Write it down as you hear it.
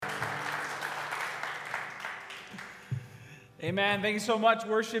Amen. Thank you so much,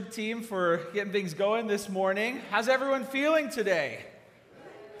 worship team, for getting things going this morning. How's everyone feeling today?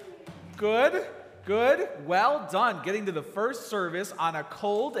 Good? Good? Well done. Getting to the first service on a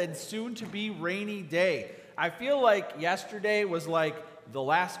cold and soon-to-be rainy day. I feel like yesterday was like the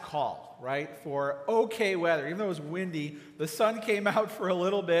last call, right, for okay weather. Even though it was windy, the sun came out for a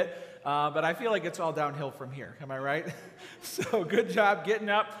little bit, but I feel like it's all downhill from here. Am I right? So good job getting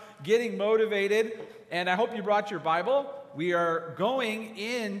up, getting motivated, and I hope you brought your Bible. We are going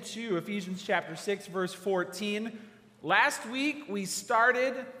into Ephesians chapter 6, verse 14. Last week, we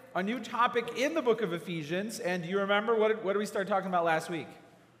started a new topic in the book of Ephesians, and do you remember what did we start talking about last week?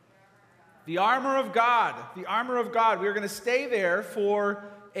 The armor of God. The armor of God. We are going to stay there for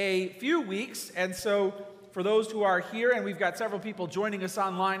a few weeks, and so for those who are here, and we've got several people joining us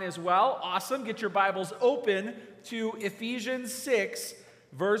online as well, awesome. Get your Bibles open to Ephesians 6,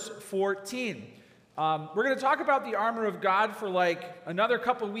 verse 14. We're going to talk about the armor of God for like another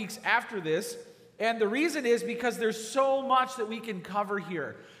couple weeks after this, and the reason is because there's so much that we can cover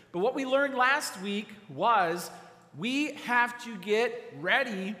here. But what we learned last week was we have to get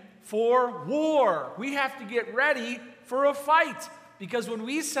ready for war. We have to get ready for a fight, because when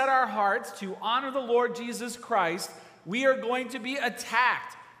we set our hearts to honor the Lord Jesus Christ, we are going to be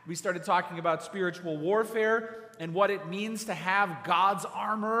attacked. We started talking about spiritual warfare and what it means to have God's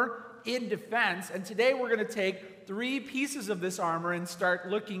armor in defense, and today we're going to take three pieces of this armor and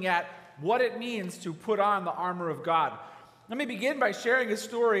start looking at what it means to put on the armor of God. Let me begin by sharing a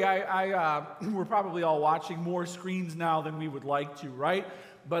story. We're probably all watching more screens now than we would like to, right?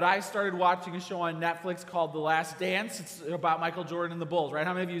 But I started watching a show on Netflix called The Last Dance. It's about Michael Jordan and the Bulls, right?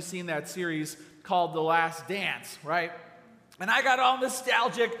 How many of you have seen that series called The Last Dance, right? And I got all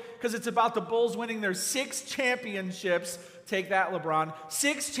nostalgic because it's about the Bulls winning their 6 championships. Take that, LeBron.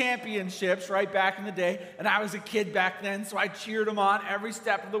 6 championships right back in the day. And I was a kid back then, so I cheered them on every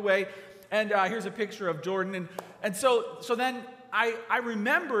step of the way. And here's a picture of Jordan. And so then I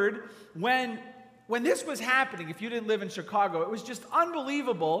remembered when this was happening, if you didn't live in Chicago, it was just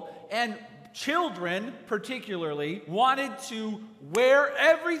unbelievable. And children, particularly, wanted to wear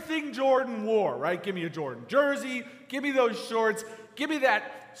everything Jordan wore, right? Give me a Jordan jersey, give me those shorts, give me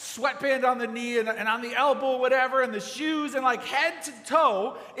that sweatband on the knee and on the elbow, whatever, and the shoes, and like head to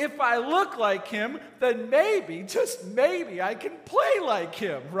toe. If I look like him, then maybe, just maybe, I can play like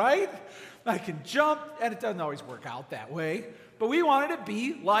him, right? I can jump, and it doesn't always work out that way, but we wanted to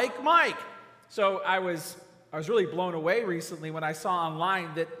be like Mike. So I was really blown away recently when I saw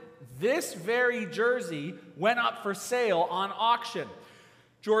online that this very jersey went up for sale on auction.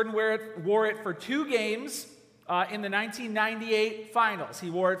 Jordan wore it for 2 games in the 1998 finals. He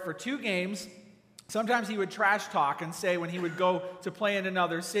wore it for 2 games. Sometimes he would trash talk and say when he would go to play in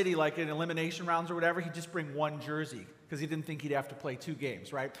another city, like in elimination rounds or whatever, he'd just bring 1 jersey because he didn't think he'd have to play 2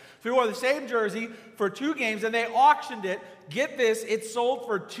 games, right? So he wore the same jersey for 2 games, and they auctioned it. Get this, it sold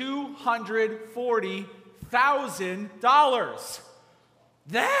for $240,000.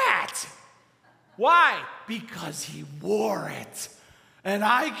 That! Why? Because he wore it. And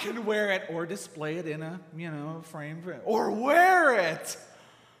I can wear it or display it in a, frame or wear it.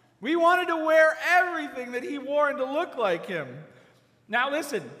 We wanted to wear everything that he wore and to look like him. Now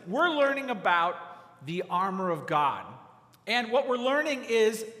listen, we're learning about the armor of God. And what we're learning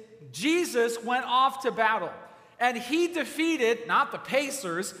is Jesus went off to battle. And he defeated, not the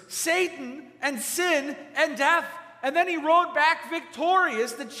Pacers, Satan and sin and death. And then he rode back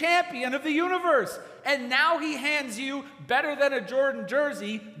victorious, the champion of the universe. And now he hands you, better than a Jordan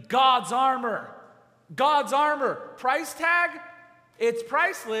jersey, God's armor. God's armor. Price tag? It's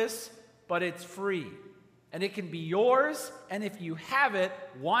priceless, but it's free. And it can be yours, and if you have it,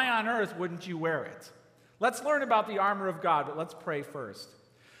 why on earth wouldn't you wear it? Let's learn about the armor of God, but let's pray first.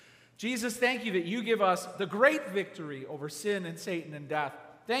 Jesus, thank you that you give us the great victory over sin and Satan and death.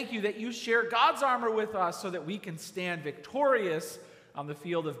 Thank you that you share God's armor with us so that we can stand victorious on the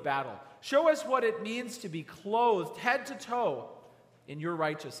field of battle. Show us what it means to be clothed head to toe in your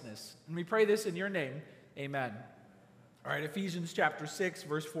righteousness. And we pray this in your name. Amen. All right, Ephesians chapter 6,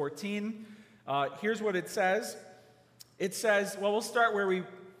 verse 14. Here's what it says. It says, well, we'll start where we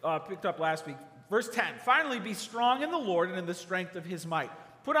picked up last week. Verse 10, finally be strong in the Lord and in the strength of his might.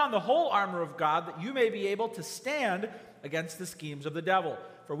 Put on the whole armor of God that you may be able to stand against the schemes of the devil.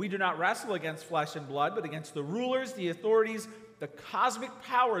 For we do not wrestle against flesh and blood, but against the rulers, the authorities, the cosmic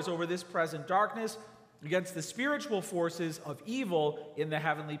powers over this present darkness, against the spiritual forces of evil in the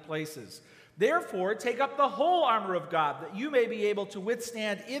heavenly places. Therefore, take up the whole armor of God, that you may be able to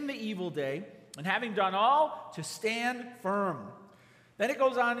withstand in the evil day, and having done all, to stand firm. Then it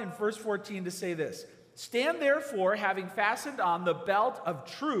goes on in verse 14 to say this, Stand therefore, having fastened on the belt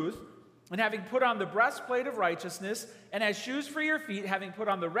of truth, and having put on the breastplate of righteousness, and as shoes for your feet, having put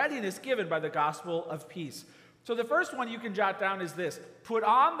on the readiness given by the gospel of peace. So the first one you can jot down is this: put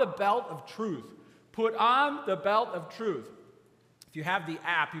on the belt of truth. Put on the belt of truth. If you have the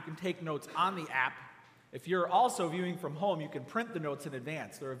app, you can take notes on the app. If you're also viewing from home, you can print the notes in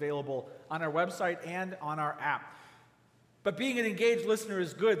advance. They're available on our website and on our app. But being an engaged listener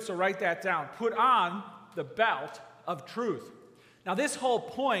is good, so write that down. Put on the belt of truth. Now, this whole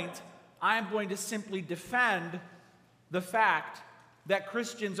point, I am going to simply defend the fact that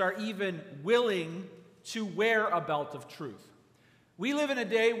Christians are even willing to wear a belt of truth. We live in a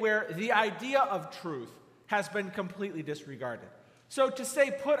day where the idea of truth has been completely disregarded. So to say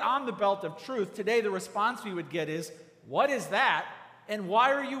put on the belt of truth, today the response we would get is, what is that, and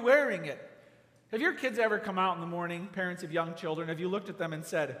why are you wearing it? Have your kids ever come out in the morning, parents of young children, have you looked at them and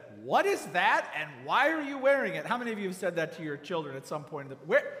said, what is that, and why are you wearing it? How many of you have said that to your children at some point?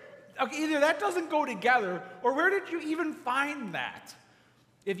 Okay, either that doesn't go together, or where did you even find that?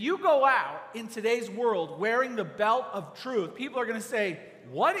 If you go out in today's world wearing the belt of truth, people are going to say,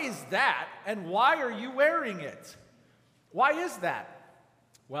 what is that, and why are you wearing it? Why is that?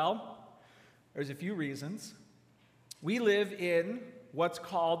 Well, there's a few reasons. We live in what's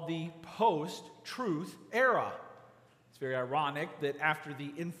called the post-truth era. It's very ironic that after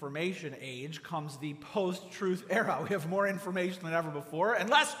the information age comes the post-truth era. We have more information than ever before and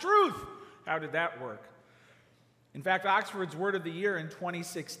less truth. How did that work? In fact, Oxford's word of the year in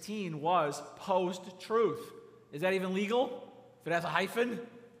 2016 was post-truth. Is that even legal? If it has a hyphen?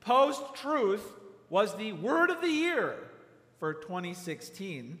 Post-truth was the word of the year for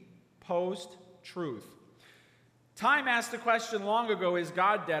 2016. Post-truth. Time asked the question long ago, is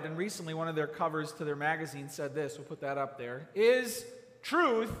God dead? And recently one of their covers to their magazine said this, we'll put that up there, is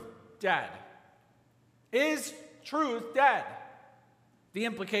truth dead? Is truth dead? The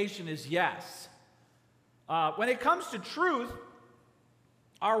implication is yes. When it comes to truth,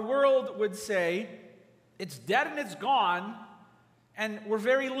 our world would say it's dead and it's gone, and we're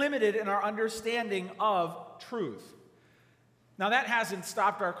very limited in our understanding of truth. Now, that hasn't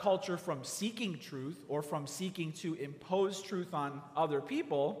stopped our culture from seeking truth or from seeking to impose truth on other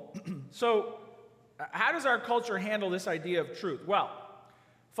people. So, how does our culture handle this idea of truth? Well,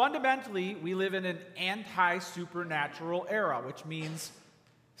 fundamentally, we live in an anti-supernatural era, which means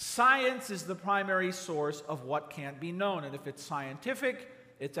science is the primary source of what can be known. And if it's scientific,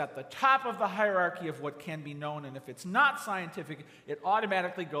 it's at the top of the hierarchy of what can be known. And if it's not scientific, it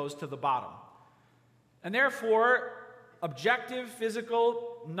automatically goes to the bottom. And therefore, objective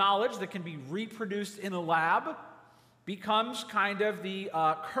physical knowledge that can be reproduced in a lab becomes kind of the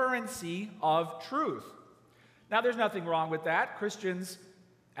currency of truth. Now, there's nothing wrong with that. Christians,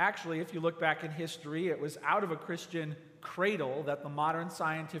 actually, if you look back in history, it was out of a Christian cradle that the modern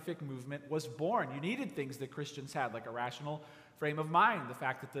scientific movement was born. You needed things that Christians had, like a rational frame of mind, the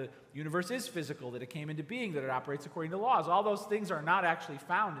fact that the universe is physical, that it came into being, that it operates according to laws. All those things are not actually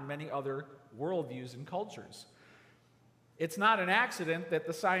found in many other worldviews and cultures. It's not an accident that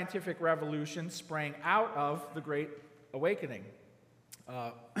the scientific revolution sprang out of the Great Awakening,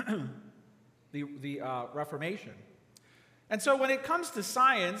 the Reformation. And so when it comes to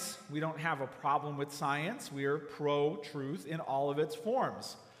science, we don't have a problem with science. We are pro-truth in all of its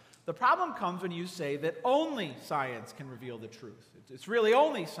forms. The problem comes when you say that only science can reveal the truth. It's really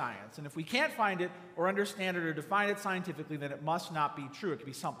only science. And if we can't find it or understand it or define it scientifically, then it must not be true. It could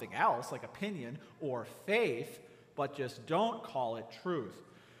be something else, like opinion or faith, but just don't call it truth.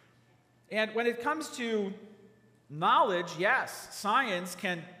 And when it comes to knowledge, yes, science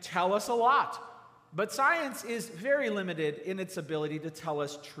can tell us a lot, but science is very limited in its ability to tell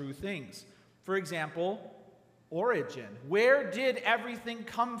us true things. For example, origin. Where did everything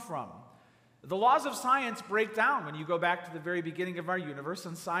come from? The laws of science break down when you go back to the very beginning of our universe,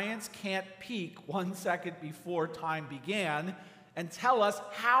 and science can't peak 1 second before time began and tell us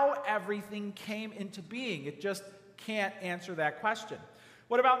how everything came into being. It just can't answer that question.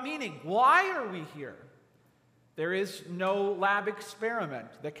 What about meaning? Why are we here? There is no lab experiment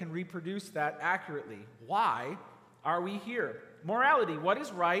that can reproduce that accurately. Why are we here? Morality. What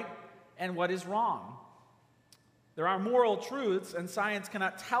is right and what is wrong? There are moral truths, and science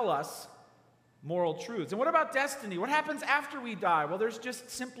cannot tell us moral truths. And what about destiny? What happens after we die? Well, there's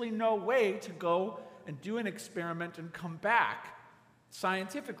just simply no way to go and do an experiment and come back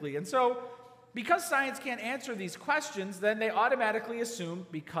scientifically. And so, because science can't answer these questions, then they automatically assume,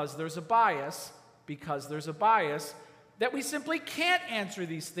 because there's a bias, that we simply can't answer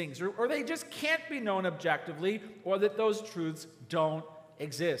these things, or they just can't be known objectively, or that those truths don't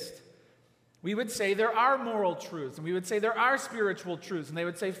exist. We would say there are moral truths, and we would say there are spiritual truths, and they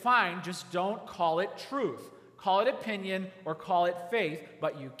would say, fine, just don't call it truth. Call it opinion or call it faith,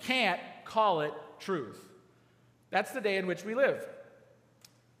 but you can't call it truth. That's the day in which we live.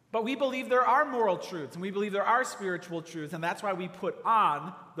 But we believe there are moral truths, and we believe there are spiritual truths, and that's why we put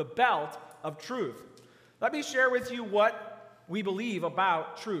on the belt of truth. Let me share with you what we believe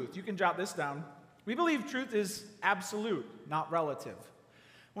about truth. You can jot this down. We believe truth is absolute, not relative.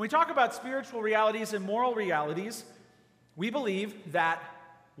 When we talk about spiritual realities and moral realities, we believe that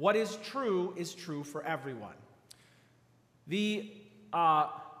what is true for everyone. The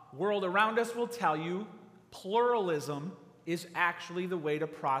world around us will tell you pluralism is actually the way to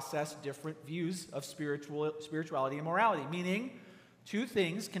process different views of spirituality and morality, meaning two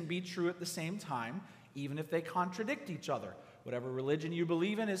things can be true at the same time, even if they contradict each other. Whatever religion you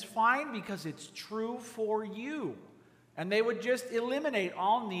believe in is fine because it's true for you. And they would just eliminate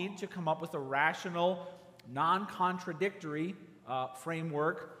all need to come up with a rational, non-contradictory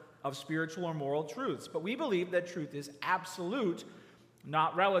framework of spiritual or moral truths. But we believe that truth is absolute,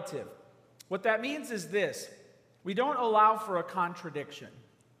 not relative. What that means is this: we don't allow for a contradiction.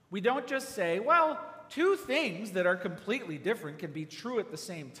 We don't just say, well, two things that are completely different can be true at the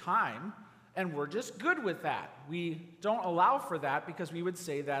same time, and we're just good with that. We don't allow for that because we would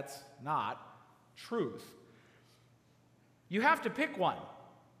say that's not truth. You have to pick one.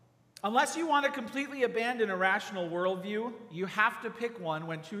 Unless you want to completely abandon a rational worldview, you have to pick one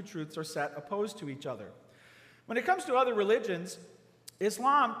when two truths are set opposed to each other. When it comes to other religions,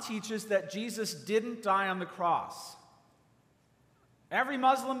 Islam teaches that Jesus didn't die on the cross. Every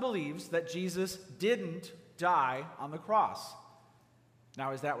Muslim believes that Jesus didn't die on the cross.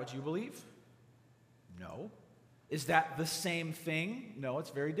 Now, is that what you believe? No. Is that the same thing? No,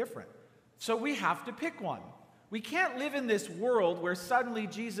 it's very different. So we have to pick one. We can't live in this world where suddenly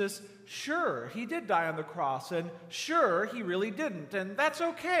Jesus, sure, he did die on the cross, and sure, he really didn't, and that's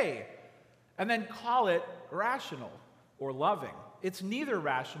okay, and then call it rational or loving. It's neither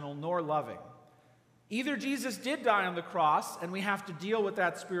rational nor loving. Either Jesus did die on the cross, and we have to deal with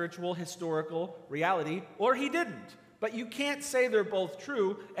that spiritual, historical reality, or he didn't. But you can't say they're both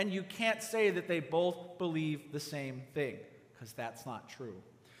true, and you can't say that they both believe the same thing, because that's not true.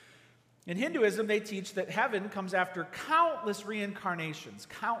 In Hinduism, they teach that heaven comes after countless reincarnations,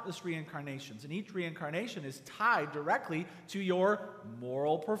 and each reincarnation is tied directly to your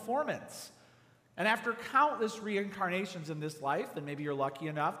moral performance. And after countless reincarnations in this life, then maybe you're lucky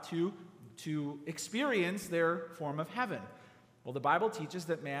enough to experience their form of heaven. Well, the Bible teaches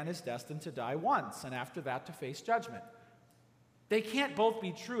that man is destined to die once, and after that to face judgment. They can't both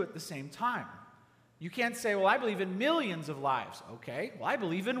be true at the same time. You can't say, well, I believe in millions of lives. Okay. Well, I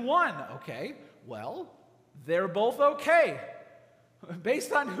believe in one. Okay. Well, they're both okay,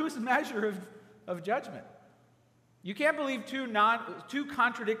 based on whose measure of judgment. You can't believe two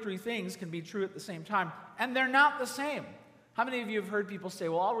contradictory things can be true at the same time, and they're not the same. How many of you have heard people say,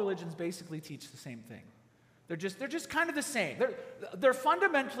 well, all religions basically teach the same thing? They're just kind of the same. They're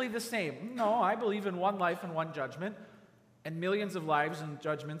fundamentally the same. No, I believe in one life and one judgment, and millions of lives and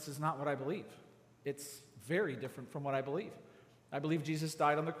judgments is not what I believe. It's very different from what I believe. I believe Jesus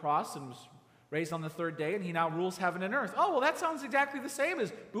died on the cross and was raised on the third day, and he now rules heaven and earth. Oh, well, that sounds exactly the same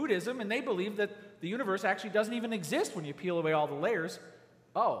as Buddhism, and they believe that the universe actually doesn't even exist when you peel away all the layers.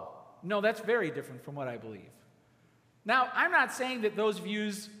 Oh, no, that's very different from what I believe. Now, I'm not saying that those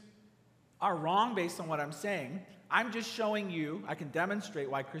views are wrong based on what I'm saying. I'm just showing you, I can demonstrate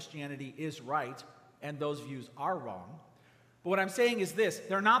why Christianity is right and those views are wrong. But what I'm saying is this: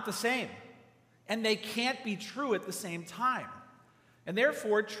 they're not the same. And they can't be true at the same time. And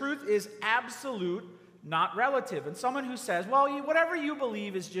therefore, truth is absolute, not relative. And someone who says, well, whatever you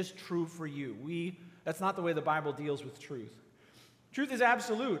believe is just true for you. That's not the way the Bible deals with truth. Truth is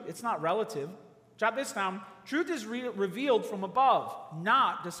absolute. It's not relative. Jot this down. Truth is revealed from above,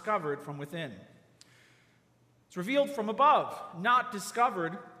 not discovered from within. It's revealed from above, not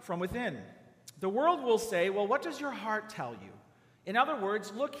discovered from within. The world will say, well, what does your heart tell you? In other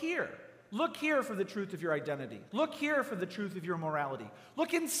words, look here. Look here for the truth of your identity. Look here for the truth of your morality.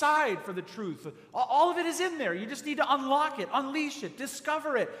 Look inside for the truth. All of it is in there. You just need to unlock it, unleash it,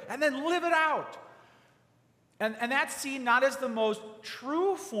 discover it, and then live it out. And that's seen not as the most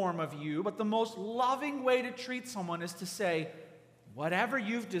true form of you, but the most loving way to treat someone is to say, whatever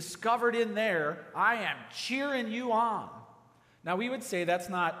you've discovered in there, I am cheering you on. Now, we would say that's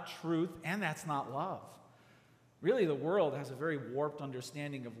not truth and that's not love. Really, the world has a very warped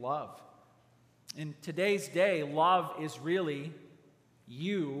understanding of love. In today's day, love is really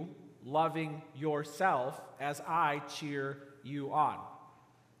you loving yourself as I cheer you on.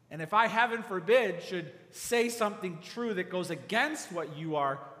 And if I, heaven forbid, should say something true that goes against what you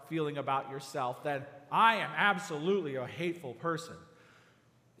are feeling about yourself, then I am absolutely a hateful person.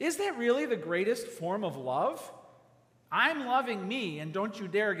 Is that really the greatest form of love? I'm loving me, and don't you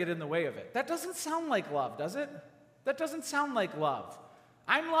dare get in the way of it. That doesn't sound like love, does it? That doesn't sound like love.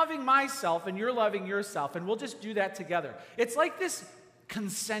 I'm loving myself, and you're loving yourself, and we'll just do that together. It's like this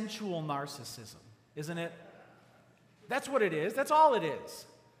consensual narcissism, isn't it? That's what it is. That's all it is.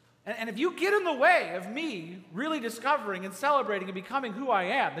 And if you get in the way of me really discovering and celebrating and becoming who I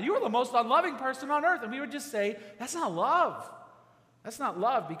am, then you are the most unloving person on earth. And we would just say, that's not love. That's not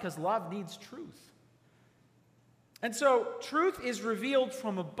love, because love needs truth. And so truth is revealed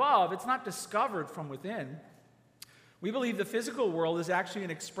from above. It's not discovered from within. We believe the physical world is actually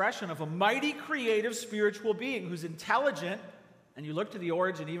an expression of a mighty, creative, spiritual being who's intelligent. And you look to the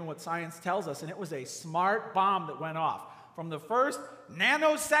origin, even what science tells us, and it was a smart bomb that went off. From the first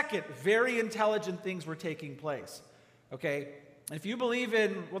nanosecond, very intelligent things were taking place. Okay? And if you believe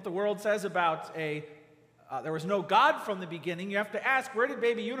in what the world says about there was no God from the beginning, you have to ask, where did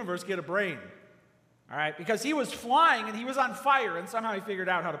baby universe get a brain? All right? Because he was flying and he was on fire, and somehow he figured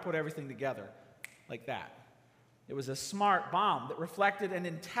out how to put everything together like that. It was a smart bomb that reflected an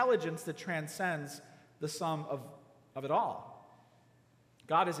intelligence that transcends the sum of it all.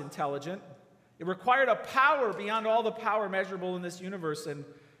 God is intelligent. It required a power beyond all the power measurable in this universe, and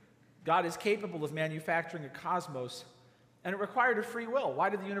God is capable of manufacturing a cosmos. And it required a free will. Why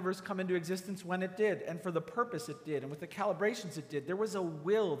did the universe come into existence when it did, and for the purpose it did, and with the calibrations it did? There was a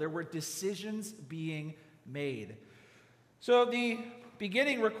will. There were decisions being made. So the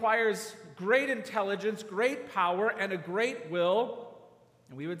beginning requires great intelligence, great power, and a great will,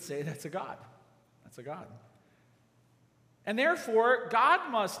 and we would say that's a God. That's a God. And therefore,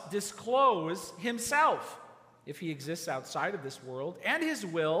 God must disclose himself if he exists outside of this world, and his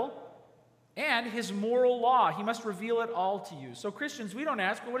will, and his moral law. He must reveal it all to you. So Christians, we don't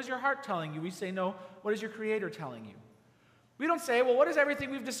ask, well, what is your heart telling you? We say, no, what is your Creator telling you? We don't say, well, what is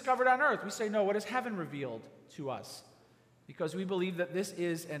everything we've discovered on earth? We say, no, what has heaven revealed to us? Because we believe that this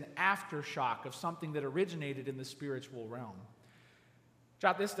is an aftershock of something that originated in the spiritual realm.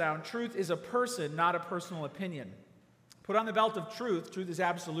 Jot this down. Truth is a person, not a personal opinion. Put on the belt of truth. Truth is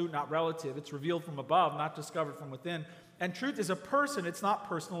absolute, not relative. It's revealed from above, not discovered from within. And truth is a person. It's not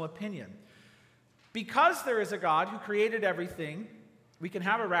personal opinion. Because there is a God who created everything, we can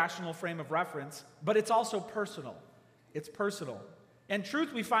have a rational frame of reference, but it's also personal. It's personal. And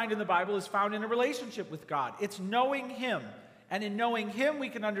truth we find in the Bible is found in a relationship with God. It's knowing him. And in knowing him, we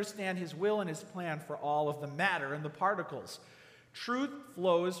can understand his will and his plan for all of the matter and the particles. Truth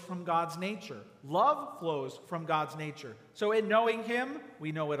flows from God's nature. Love flows from God's nature. So in knowing him,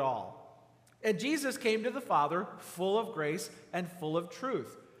 we know it all. And Jesus came to the Father full of grace and full of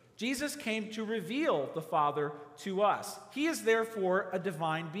truth. Jesus came to reveal the Father to us. He is therefore a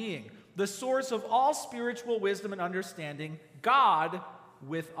divine being, the source of all spiritual wisdom and understanding, God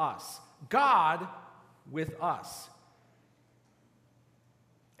with us. God with us.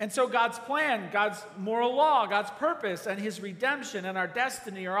 And so God's plan, God's moral law, God's purpose, and his redemption and our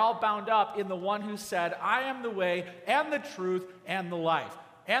destiny are all bound up in the one who said, I am the way and the truth and the life.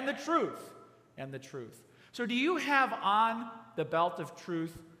 And the truth. And the truth. So do you have on the belt of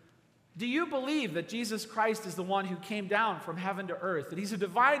truth? Do you believe that Jesus Christ is the one who came down from heaven to earth? That he's a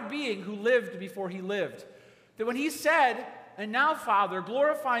divine being who lived before he lived? That when he said, and now, Father,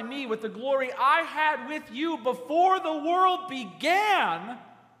 glorify me with the glory I had with you before the world began,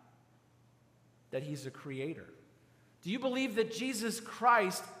 that he's a creator? Do you believe that Jesus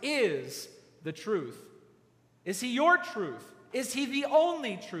Christ is the truth? Is he your truth? Is he the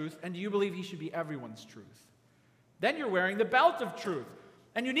only truth? And do you believe he should be everyone's truth? Then you're wearing the belt of truth.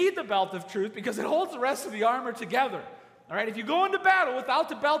 And you need the belt of truth because it holds the rest of the armor together. All right? If you go into battle without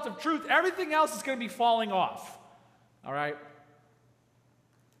the belt of truth, everything else is going to be falling off. All right?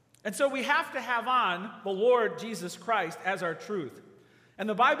 And so we have to have on the Lord Jesus Christ as our truth. And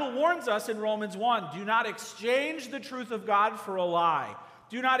the Bible warns us in Romans 1, do not exchange the truth of God for a lie.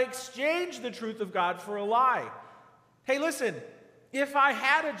 Do not exchange the truth of God for a lie. Hey, listen, if I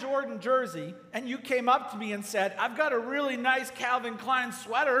had a Jordan jersey and you came up to me and said, I've got a really nice Calvin Klein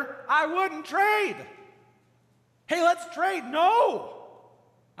sweater, I wouldn't trade. Hey, let's trade. No.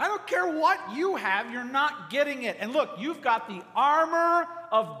 I don't care what you have, you're not getting it. And look, you've got the armor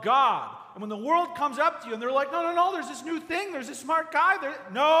of God. And when the world comes up to you and they're like, no, there's this new thing, there's this smart guy,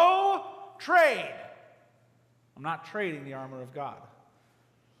 no, trade. I'm not trading the armor of God.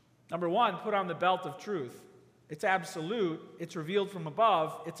 Number one, put on the belt of truth. It's absolute, it's revealed from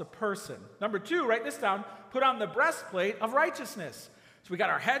above, it's a person. Number two, write this down, put on the breastplate of righteousness. So we got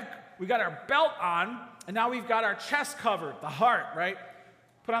our belt on, and now we've got our chest covered, the heart, right?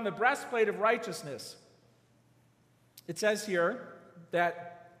 Put on the breastplate of righteousness. It says here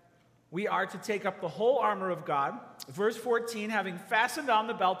that we are to take up the whole armor of God. Verse 14, having fastened on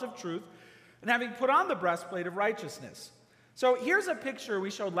the belt of truth, and having put on the breastplate of righteousness. So here's a picture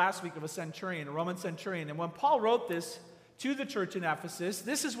we showed last week of a centurion, a Roman centurion. And when Paul wrote this to the church in Ephesus,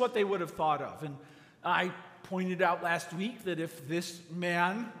 this is what they would have thought of. And I pointed out last week that if this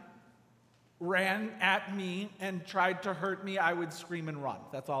man ran at me and tried to hurt me, I would scream and run.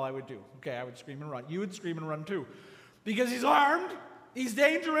 That's all I would do. Okay, I would scream and run. You would scream and run too. Because he's armed, he's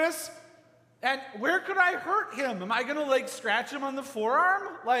dangerous, and where could I hurt him? Am I going to, scratch him on the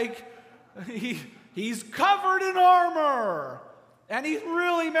forearm? He's covered in armor, and he's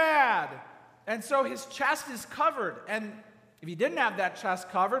really mad. And so his chest is covered, and if he didn't have that chest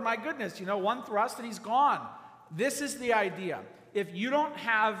covered, my goodness, one thrust and he's gone. This is the idea. If you don't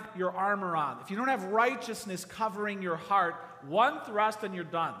have your armor on, if you don't have righteousness covering your heart, one thrust and you're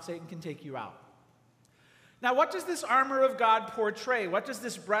done. Satan can take you out. Now, what does this armor of God portray? What does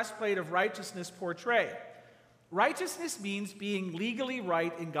this breastplate of righteousness portray? Righteousness means being legally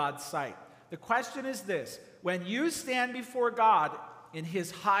right in God's sight. The question is this: when you stand before God in his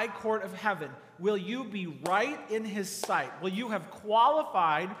high court of heaven, will you be right in his sight? Will you have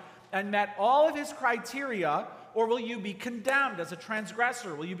qualified and met all of his criteria, or will you be condemned as a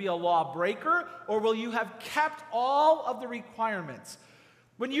transgressor? Will you be a lawbreaker, or will you have kept all of the requirements?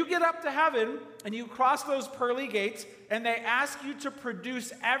 When you get up to heaven and you cross those pearly gates and they ask you to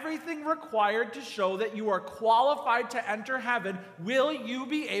produce everything required to show that you are qualified to enter heaven, will you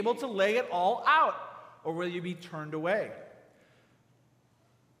be able to lay it all out, or will you be turned away?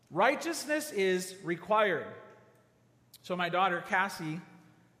 Righteousness is required. So my daughter Cassie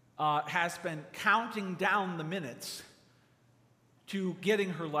has been counting down the minutes to getting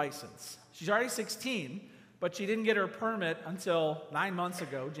her license. She's already 16, but she didn't get her permit until 9 months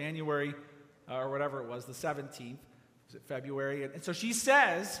ago, January, or whatever it was, the 17th, was it February? And so she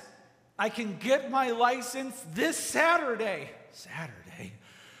says, I can get my license this Saturday.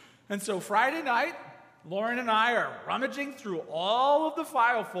 And so Friday night, Lauren and I are rummaging through all of the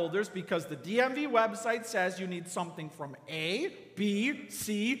file folders because the DMV website says you need something from A, B,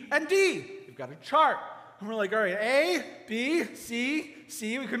 C, and D. We've got a chart. And we're like, all right, A, B, C,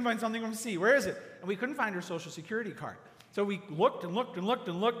 C. We couldn't find something from C. Where is it? And we couldn't find her Social Security card. So we looked and looked and looked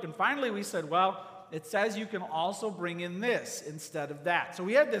and looked, and finally we said, well, it says you can also bring in this instead of that. So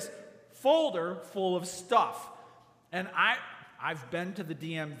we had this folder full of stuff. And I've been to the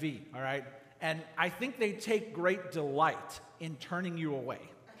DMV, all right? And I think they take great delight in turning you away.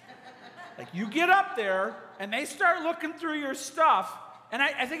 You get up there, and they start looking through your stuff, and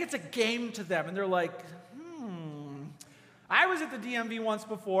I think it's a game to them. And they're like, I was at the DMV once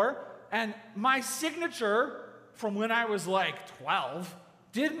before, and my signature from when I was 12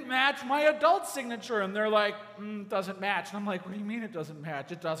 didn't match my adult signature. And they're like, doesn't match. And I'm like, what do you mean it doesn't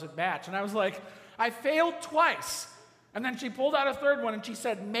match? It doesn't match. And I was like, I failed twice. And then she pulled out a third one and she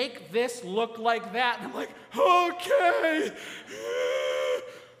said, make this look like that. And I'm like, okay.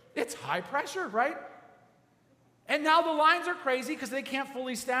 It's high pressure, right? And now the lines are crazy because they can't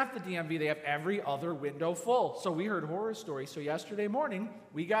fully staff the DMV. They have every other window full. So we heard horror stories. So yesterday morning,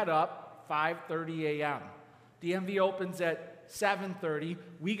 we got up 5:30 a.m. DMV opens at 7:30.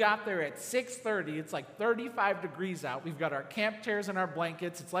 We got there at 6:30. It's 35 degrees out. We've got our camp chairs and our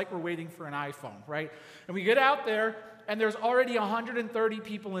blankets. It's like we're waiting for an iPhone, right? And we get out there, and there's already 130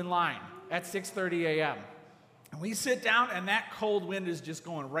 people in line at 6:30 a.m. And we sit down, and that cold wind is just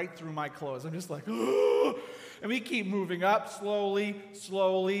going right through my clothes. I'm just like, oh. And we keep moving up slowly,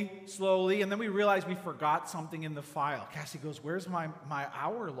 and then we realize we forgot something in the file. Cassie goes, where's my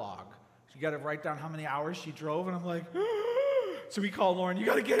hour log? She got to write down how many hours she drove, and I'm like, oh. So we call Lauren, you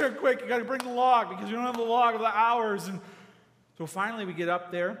got to get her quick. You got to bring the log because we don't have the log of the hours. And so finally we get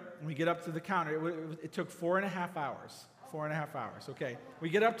up there, and we get up to the counter. It took 4.5 hours. 4.5 hours, okay. We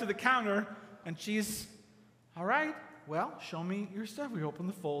get up to the counter, and she's, all right, well, show me your stuff. We open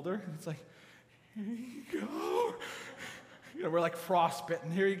the folder, and it's like, here you go. We're like frostbitten.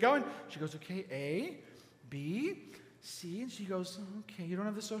 Here you go. And she goes, okay, A, B, C. And she goes, okay, you don't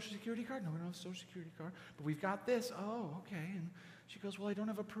have the Social Security card? No, we don't have the Social Security card. But we've got this. Oh, okay. And she goes, well, I don't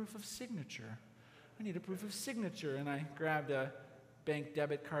have a proof of signature. I need a proof of signature. And I grabbed a bank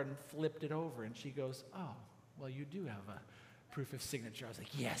debit card and flipped it over. And she goes, oh, well, you do have a proof of signature. I was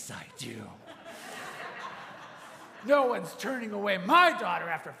like, yes, I do. No one's turning away my daughter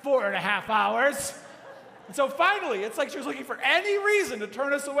after 4.5 hours. And so finally, it's like she was looking for any reason to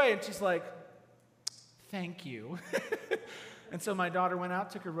turn us away. And she's like, thank you. And so my daughter went out,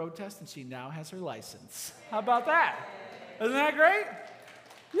 took her road test, and she now has her license. How about that? Isn't that great?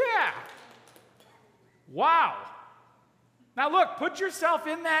 Yeah. Wow. Now look, put yourself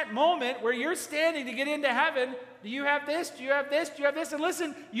in that moment where you're standing to get into heaven. Do you have this? Do you have this? Do you have this? And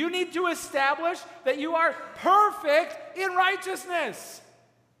listen, you need to establish that you are perfect in righteousness.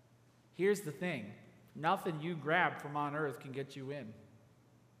 Here's the thing. Nothing you grab from on earth can get you in.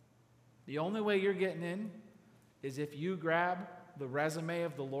 The only way you're getting in is if you grab the resume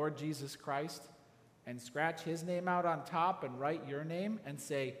of the Lord Jesus Christ and scratch his name out on top and write your name and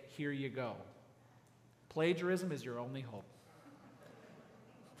say, here you go. Plagiarism is your only hope.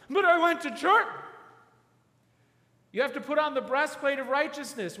 But I went to church. You have to put on the breastplate of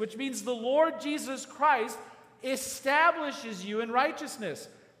righteousness, which means the Lord Jesus Christ establishes you in righteousness.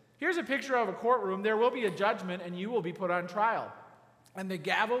 Here's a picture of a courtroom. There will be a judgment, and you will be put on trial. And the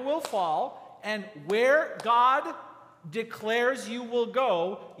gavel will fall, and where God declares you will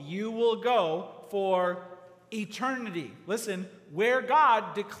go for eternity. Listen, where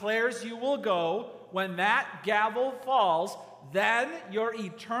God declares you will go, when that gavel falls, then your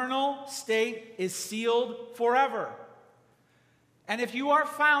eternal state is sealed forever. And if you are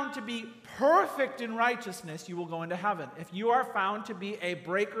found to be perfect in righteousness, you will go into heaven. If you are found to be a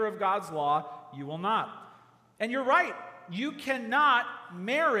breaker of God's law, you will not. And you're right, you cannot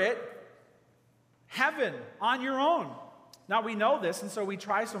merit heaven on your own. Now we know this, and so we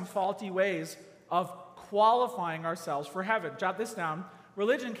try some faulty ways of qualifying ourselves for heaven. Jot this down.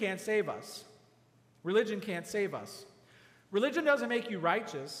 Religion can't save us. Religion can't save us. Religion doesn't make you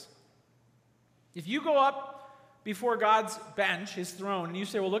righteous. If you go up before God's bench, his throne, and you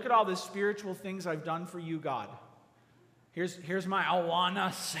say, well, look at all the spiritual things I've done for you, God. Here's my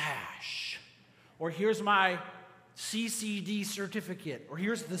Awana sash. Or here's my CCD certificate. Or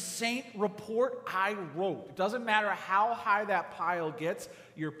here's the saint report I wrote. It doesn't matter how high that pile gets,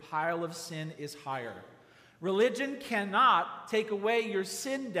 your pile of sin is higher. Religion cannot take away your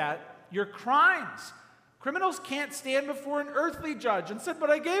sin debt, your crimes. Criminals can't stand before an earthly judge and say,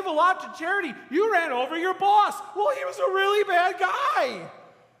 but I gave a lot to charity. You ran over your boss. Well, he was a really bad guy.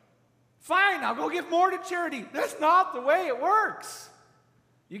 Fine, I'll go give more to charity. That's not the way it works.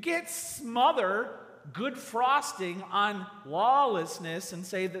 You can't smother good frosting on lawlessness and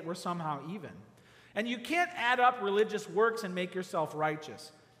say that we're somehow even. And you can't add up religious works and make yourself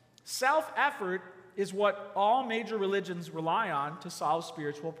righteous. Self-effort is what all major religions rely on to solve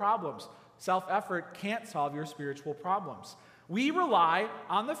spiritual problems. Self-effort can't solve your spiritual problems. We rely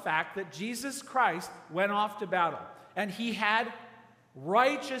on the fact that Jesus Christ went off to battle, and he had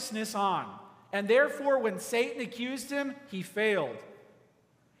righteousness on. And therefore, when Satan accused him, he failed.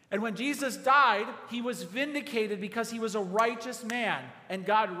 And when Jesus died, he was vindicated because he was a righteous man. And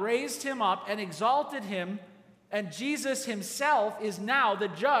God raised him up and exalted him, and Jesus himself is now the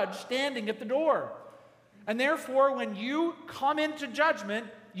judge standing at the door. And therefore, when you come into judgment,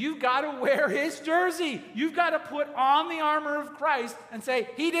 you've got to wear his jersey. You've got to put on the armor of Christ and say,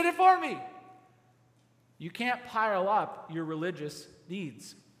 he did it for me. You can't pile up your religious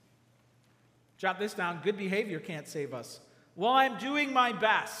deeds. Jot this down. Good behavior can't save us. Well, I'm doing my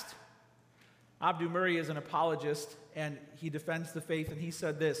best. Abdu Murray is an apologist, and he defends the faith, and he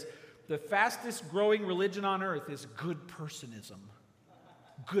said this: the fastest growing religion on earth is good personism.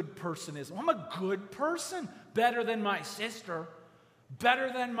 Good personism. I'm a good person. Better than my sister.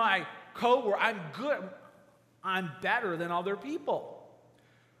 Better than my co-worker. I'm good. I'm better than other people.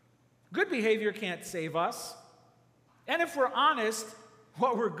 Good behavior can't save us. And if we're honest,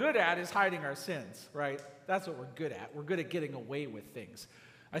 what we're good at is hiding our sins, right? That's what we're good at. We're good at getting away with things.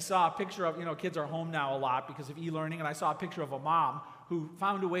 I saw a picture of, kids are home now a lot because of e-learning, and I saw a picture of a mom who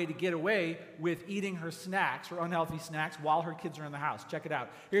found a way to get away with eating her snacks, her unhealthy snacks, while her kids are in the house. Check it out.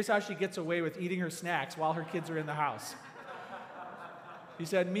 Here's how she gets away with eating her snacks while her kids are in the house. He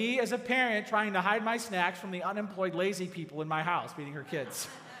said, me as a parent trying to hide my snacks from the unemployed lazy people in my house, meaning her kids.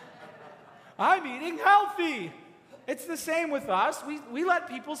 I'm eating healthy. It's the same with us. We let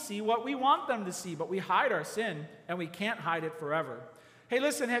people see what we want them to see, but we hide our sin, and we can't hide it forever. Hey,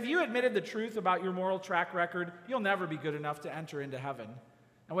 listen, have you admitted the truth about your moral track record? You'll never be good enough to enter into heaven.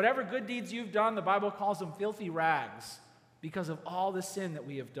 And whatever good deeds you've done, the Bible calls them filthy rags because of all the sin that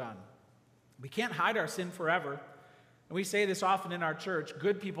we have done. We can't hide our sin forever. And we say this often in our church: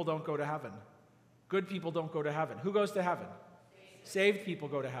 good people don't go to heaven. Good people don't go to heaven. Who goes to heaven? Saved people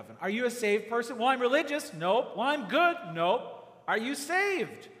go to heaven. Are you a saved person? Well, I'm religious. Nope. Well, I'm good. Nope. Are you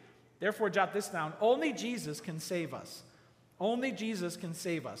saved? Therefore, jot this down. Only Jesus can save us. Only Jesus can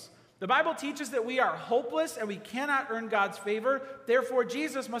save us. The Bible teaches that we are hopeless and we cannot earn God's favor. Therefore,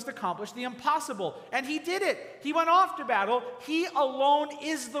 Jesus must accomplish the impossible. And he did it. He went off to battle. He alone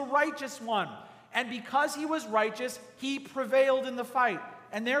is the righteous one. And because he was righteous, he prevailed in the fight.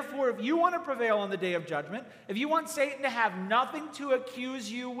 And therefore, if you want to prevail on the day of judgment, if you want Satan to have nothing to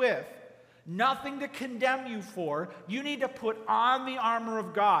accuse you with, nothing to condemn you for, you need to put on the armor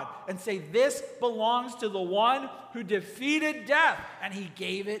of God and say, this belongs to the one who defeated death, and he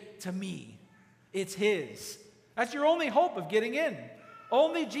gave it to me. It's his. That's your only hope of getting in.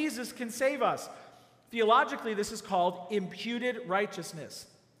 Only Jesus can save us. Theologically, this is called imputed righteousness.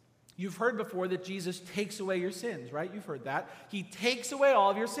 You've heard before that Jesus takes away your sins, right? You've heard that. He takes away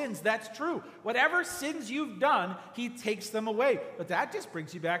all of your sins. That's true. Whatever sins you've done, he takes them away. But that just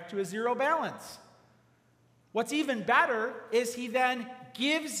brings you back to a zero balance. What's even better is he then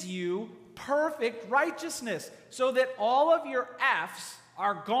gives you perfect righteousness so that all of your F's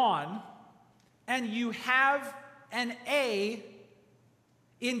are gone and you have an A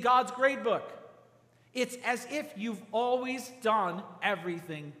in God's grade book. It's as if you've always done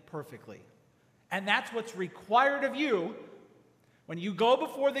everything perfectly. And that's what's required of you when you go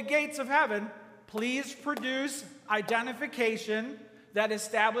before the gates of heaven. Please produce identification that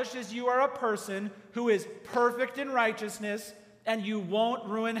establishes you are a person who is perfect in righteousness and you won't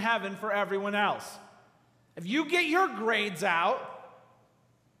ruin heaven for everyone else. If you get your grades out,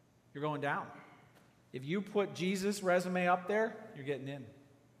 you're going down. If you put Jesus' resume up there, you're getting in.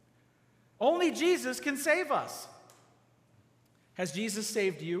 Only Jesus can save us. Has Jesus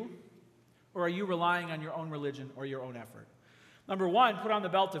saved you? Or are you relying on your own religion or your own effort? Number one, put on the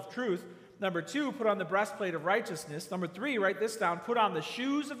belt of truth. Number two, put on the breastplate of righteousness. Number three, write this down, put on the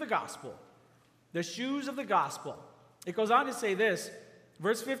shoes of the gospel. The shoes of the gospel. It goes on to say this,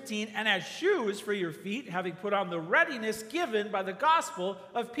 verse 15, and as shoes for your feet, having put on the readiness given by the gospel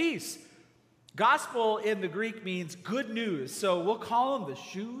of peace. Gospel in the Greek means good news, so we'll call them the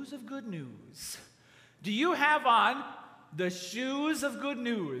shoes of good news. Do you have on the shoes of good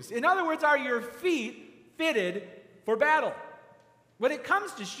news? In other words, are your feet fitted for battle? When it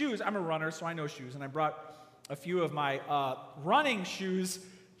comes to shoes, I'm a runner, so I know shoes, and I brought a few of my running shoes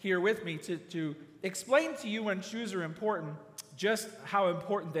here with me to explain to you when shoes are important, just how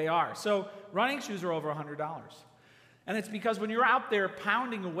important they are. So running shoes are over $100. And it's because when you're out there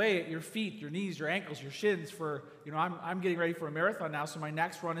pounding away at your feet, your knees, your ankles, your shins for, I'm getting ready for a marathon now, so my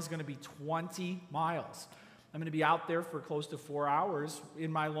next run is going to be 20 miles. I'm going to be out there for close to 4 hours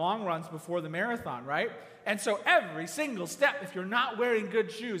in my long runs before the marathon, right? And so every single step, if you're not wearing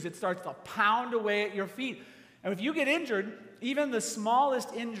good shoes, it starts to pound away at your feet. And if you get injured, even the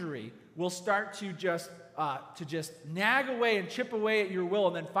smallest injury will start to just nag away and chip away at your will,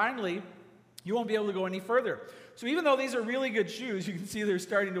 and then finally, you won't be able to go any further. So even though these are really good shoes, you can see they're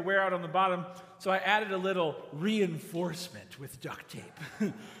starting to wear out on the bottom. So I added a little reinforcement with duct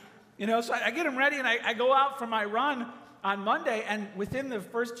tape. So I get them ready and I go out for my run on Monday. And within the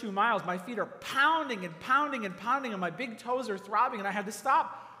first 2 miles, my feet are pounding and pounding and pounding, and my big toes are throbbing, and I had to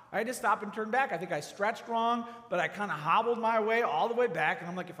stop. I had to stop and turn back. I think I stretched wrong, but I kind of hobbled my way all the way back. And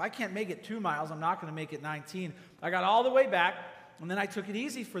I'm like, if I can't make it 2 miles, I'm not going to make it 19. I got all the way back. And then I took it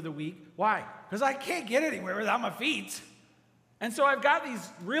easy for the week. Why? Because I can't get anywhere without my feet. And so I've got these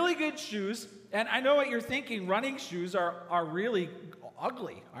really good shoes, and I know what you're thinking. Running shoes are really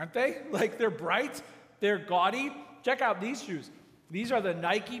ugly, aren't they? Like, they're bright, they're gaudy. Check out these shoes. These are the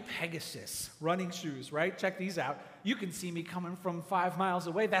Nike Pegasus running shoes, right? Check these out. You can see me coming from 5 miles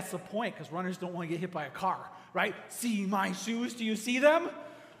away. That's the point, because runners don't want to get hit by a car, right? See my shoes? Do you see them?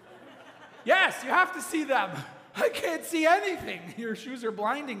 Yes, you have to see them. I can't see anything. Your shoes are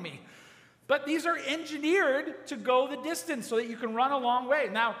blinding me. But these are engineered to go the distance so that you can run a long way.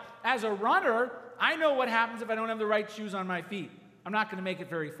 Now, as a runner, I know what happens if I don't have the right shoes on my feet. I'm not going to make it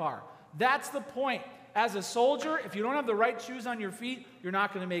very far. That's the point. As a soldier, if you don't have the right shoes on your feet, you're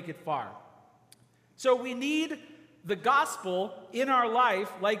not going to make it far. So we need the gospel in our life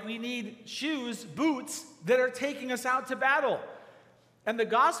like we need shoes, boots that are taking us out to battle. And the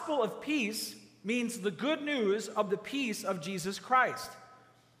gospel of peace means the good news of the peace of Jesus Christ.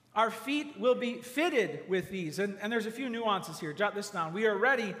 Our feet will be fitted with these. And there's a few nuances here. Jot this down. We are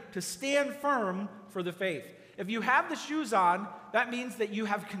ready to stand firm for the faith. If you have the shoes on, that means that you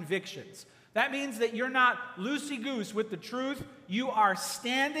have convictions. That means that you're not loosey-goose with the truth. You are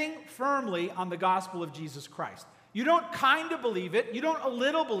standing firmly on the gospel of Jesus Christ. You don't kind of believe it. You don't a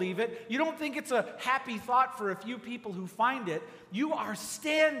little believe it. You don't think it's a happy thought for a few people who find it. You are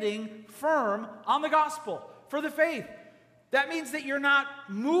standing firm on the gospel for the faith. That means that you're not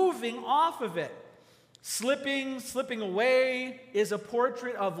moving off of it. Slipping away is a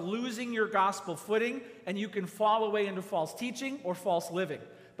portrait of losing your gospel footing, and you can fall away into false teaching or false living.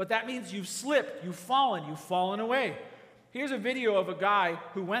 But that means you've slipped, you've fallen away. Here's a video of a guy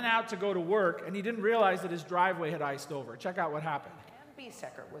who went out to go to work, and he didn't realize that his driveway had iced over. Check out what happened. Ann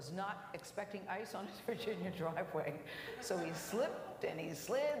Biesecker was not expecting ice on his Virginia driveway, so he slipped and he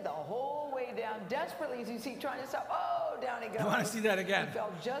slid the whole way down, desperately, as you see, trying to stop. Oh, down he goes. I want to see that again. He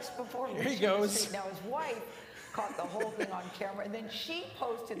fell just before Here he goes. Street. Now, his wife caught the whole thing on camera, and then she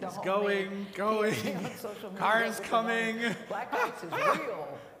posted the whole going. on social media. Car's coming. Black ice is real.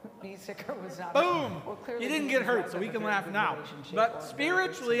 Biesecker was not. Boom! Well, He didn't get hurt, so we can laugh now. But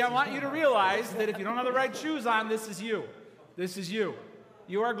spiritually, I want you to realize that if you don't have the right shoes on, this is you. This is you.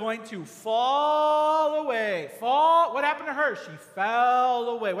 You are going to fall away. What happened to her? She fell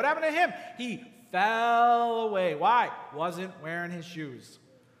away. What happened to him? He fell away. Why? Wasn't wearing his shoes.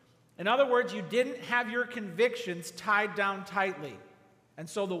 In other words, you didn't have your convictions tied down tightly. And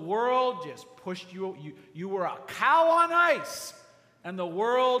so the world just pushed you. You were a cow on ice, and the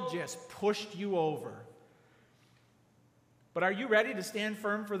world just pushed you over. But are you ready to stand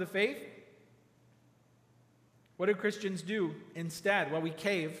firm for the faith? What do Christians do instead? Well, we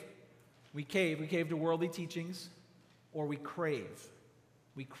cave. We cave to worldly teachings, or we crave.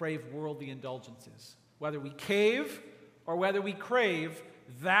 We crave worldly indulgences. Whether we cave or whether we crave,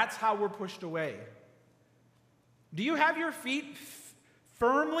 that's how we're pushed away. Do you have your feet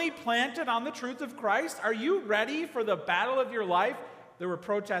firmly planted on the truth of Christ? Are you ready for the battle of your life? There were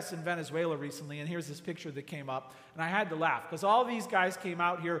protests in Venezuela recently, and here's this picture that came up, and I had to laugh because all these guys came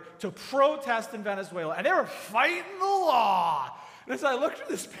out here to protest in Venezuela, and they were fighting the law. And as I looked at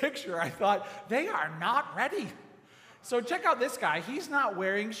this picture, I thought, they are not ready. So check out this guy. He's not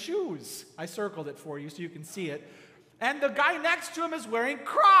wearing shoes. I circled it for you so you can see it. And the guy next to him is wearing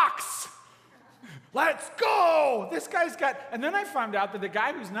Crocs. Let's go! This guy's got... And then I found out that the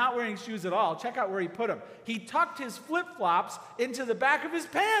guy who's not wearing shoes at all, check out where he put them. He tucked his flip-flops into the back of his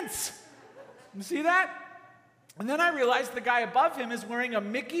pants. You see that? And then I realized the guy above him is wearing a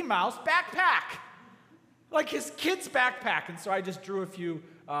Mickey Mouse backpack. Like his kid's backpack. And so I just drew a few,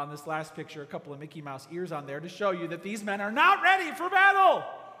 this last picture, a couple of Mickey Mouse ears on there to show you that these men are not ready for battle.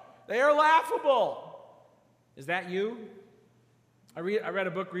 They are laughable. Is that you? I read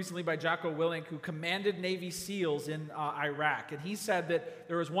a book recently by Jocko Willink, who commanded Navy SEALs in Iraq. And he said that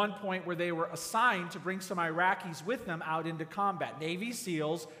there was one point where they were assigned to bring some Iraqis with them out into combat. Navy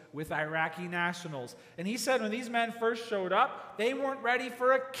SEALs with Iraqi nationals. And he said when these men first showed up, they weren't ready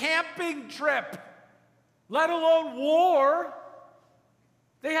for a camping trip, let alone war.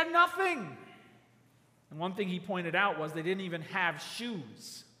 They had nothing. And one thing he pointed out was they didn't even have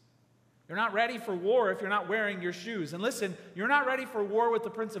shoes. You're not ready for war if you're not wearing your shoes. And listen, you're not ready for war with the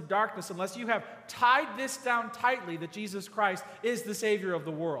Prince of Darkness unless you have tied this down tightly that Jesus Christ is the Savior of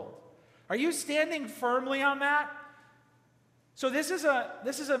the world. Are you standing firmly on that? So this is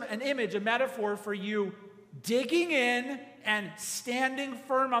an image, a metaphor for you digging in and standing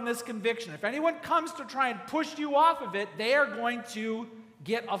firm on this conviction. If anyone comes to try and push you off of it, they are going to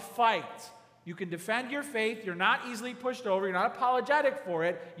get a fight. You can defend your faith. You're not easily pushed over. You're not apologetic for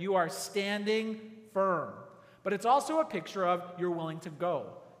it. You are standing firm. But it's also a picture of you're willing to go.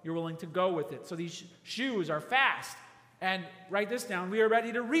 You're willing to go with it. So these shoes are fast. And write this down. We are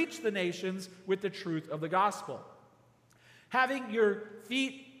ready to reach the nations with the truth of the gospel. Having your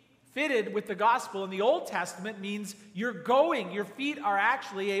feet fitted with the gospel in the Old Testament means you're going. Your feet are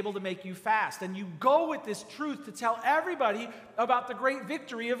actually able to make you fast. And you go with this truth to tell everybody about the great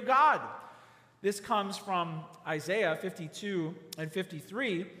victory of God. This comes from Isaiah 52 and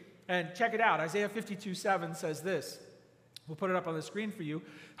 53. And check it out. Isaiah 52:7 says this. We'll put it up on the screen for you.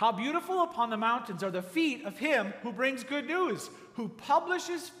 How beautiful upon the mountains are the feet of him who brings good news, who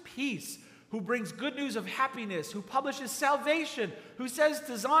publishes peace, who brings good news of happiness, who publishes salvation, who says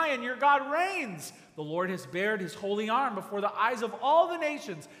to Zion, your God reigns. The Lord has bared his holy arm before the eyes of all the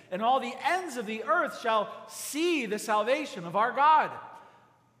nations, and all the ends of the earth shall see the salvation of our God.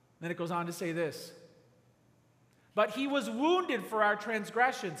 Then it goes on to say this. But he was wounded for our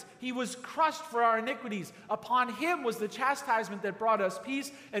transgressions. He was crushed for our iniquities. Upon him was the chastisement that brought us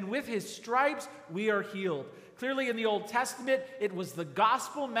peace, and with his stripes we are healed. Clearly in the Old Testament, it was the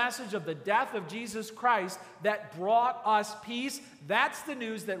gospel message of the death of Jesus Christ that brought us peace. That's the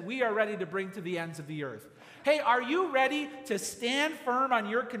news that we are ready to bring to the ends of the earth. Hey, are you ready to stand firm on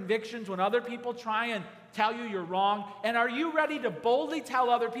your convictions when other people try and tell you you're wrong? And are you ready to boldly tell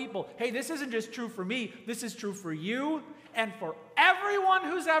other people, hey, this isn't just true for me, this is true for you and for everyone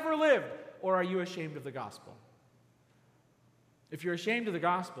who's ever lived? Or are you ashamed of the gospel? If you're ashamed of the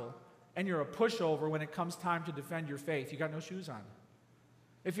gospel, and you're a pushover when it comes time to defend your faith, you got no shoes on.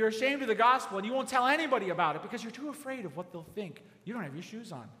 If you're ashamed of the gospel and you won't tell anybody about it because you're too afraid of what they'll think, you don't have your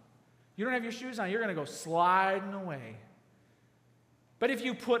shoes on. You don't have your shoes on, you're going to go sliding away. But if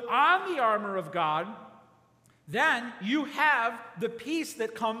you put on the armor of God, then you have the peace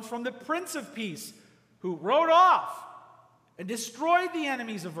that comes from the Prince of Peace, who rode off and destroyed the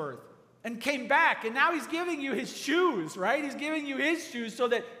enemies of earth and came back. And now he's giving you his shoes, right? He's giving you his shoes so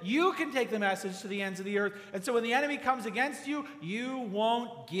that you can take the message to the ends of the earth. And so when the enemy comes against you, you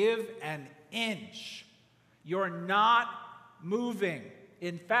won't give an inch. You're not moving.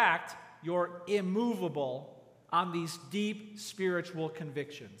 In fact, you're immovable on these deep spiritual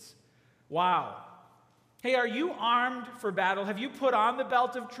convictions. Wow. Hey, are you armed for battle? Have you put on the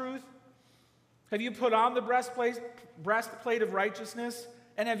belt of truth? Have you put on the breastplate of righteousness?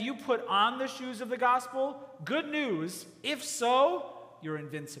 And have you put on the shoes of the gospel? Good news. If so, you're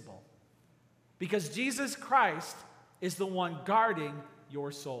invincible. Because Jesus Christ is the one guarding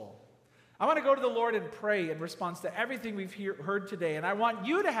your soul. I want to go to the Lord and pray in response to everything we've heard today. And I want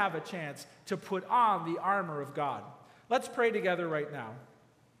you to have a chance to put on the armor of God. Let's pray together right now.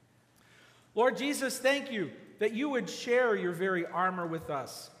 Lord Jesus, thank you that you would share your very armor with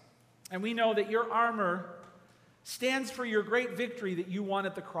us. And we know that your armor stands for your great victory that you won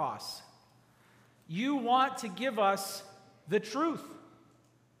at the cross. You want to give us the truth.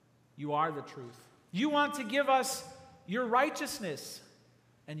 You are the truth. You want to give us your righteousness,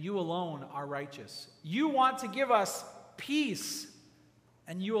 and you alone are righteous. You want to give us peace,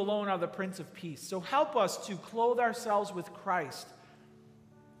 and you alone are the Prince of Peace. So help us to clothe ourselves with Christ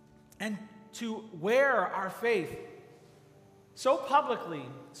and to wear our faith so publicly,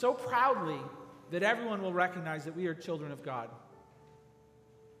 so proudly, that everyone will recognize that we are children of God.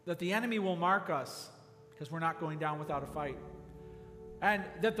 That the enemy will mark us because we're not going down without a fight. And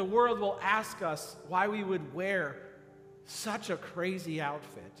that the world will ask us why we would wear such a crazy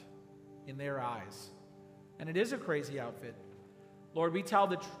outfit in their eyes. And it is a crazy outfit. Lord, we tell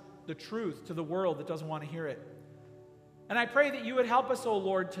the truth to the world that doesn't want to hear it. And I pray that you would help us, O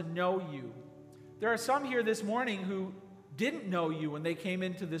Lord, to know you. There are some here this morning who didn't know you when they came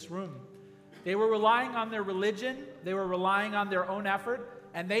into this room. They were relying on their religion, they were relying on their own effort,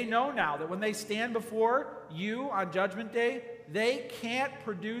 and they know now that when they stand before you on Judgment Day, they can't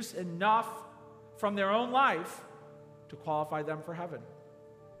produce enough from their own life to qualify them for heaven.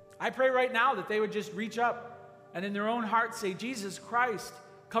 I pray right now that they would just reach up and in their own heart say, Jesus Christ,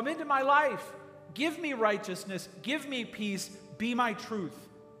 come into my life. Give me righteousness. Give me peace. Be my truth.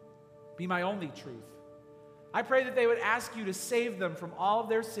 Be my only truth. I pray that they would ask you to save them from all of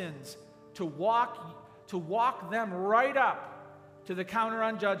their sins, to walk them right up to the counter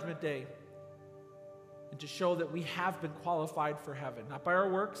on Judgment Day, and to show that we have been qualified for heaven, not by our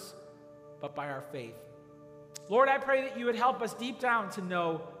works, but by our faith. Lord, I pray that you would help us deep down to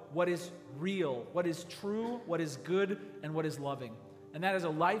know what is real, what is true, what is good, and what is loving. And that is a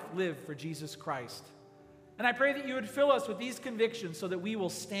life lived for Jesus Christ. And I pray that you would fill us with these convictions so that we will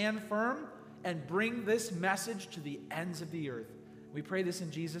stand firm and bring this message to the ends of the earth. We pray this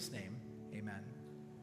in Jesus' name. Amen.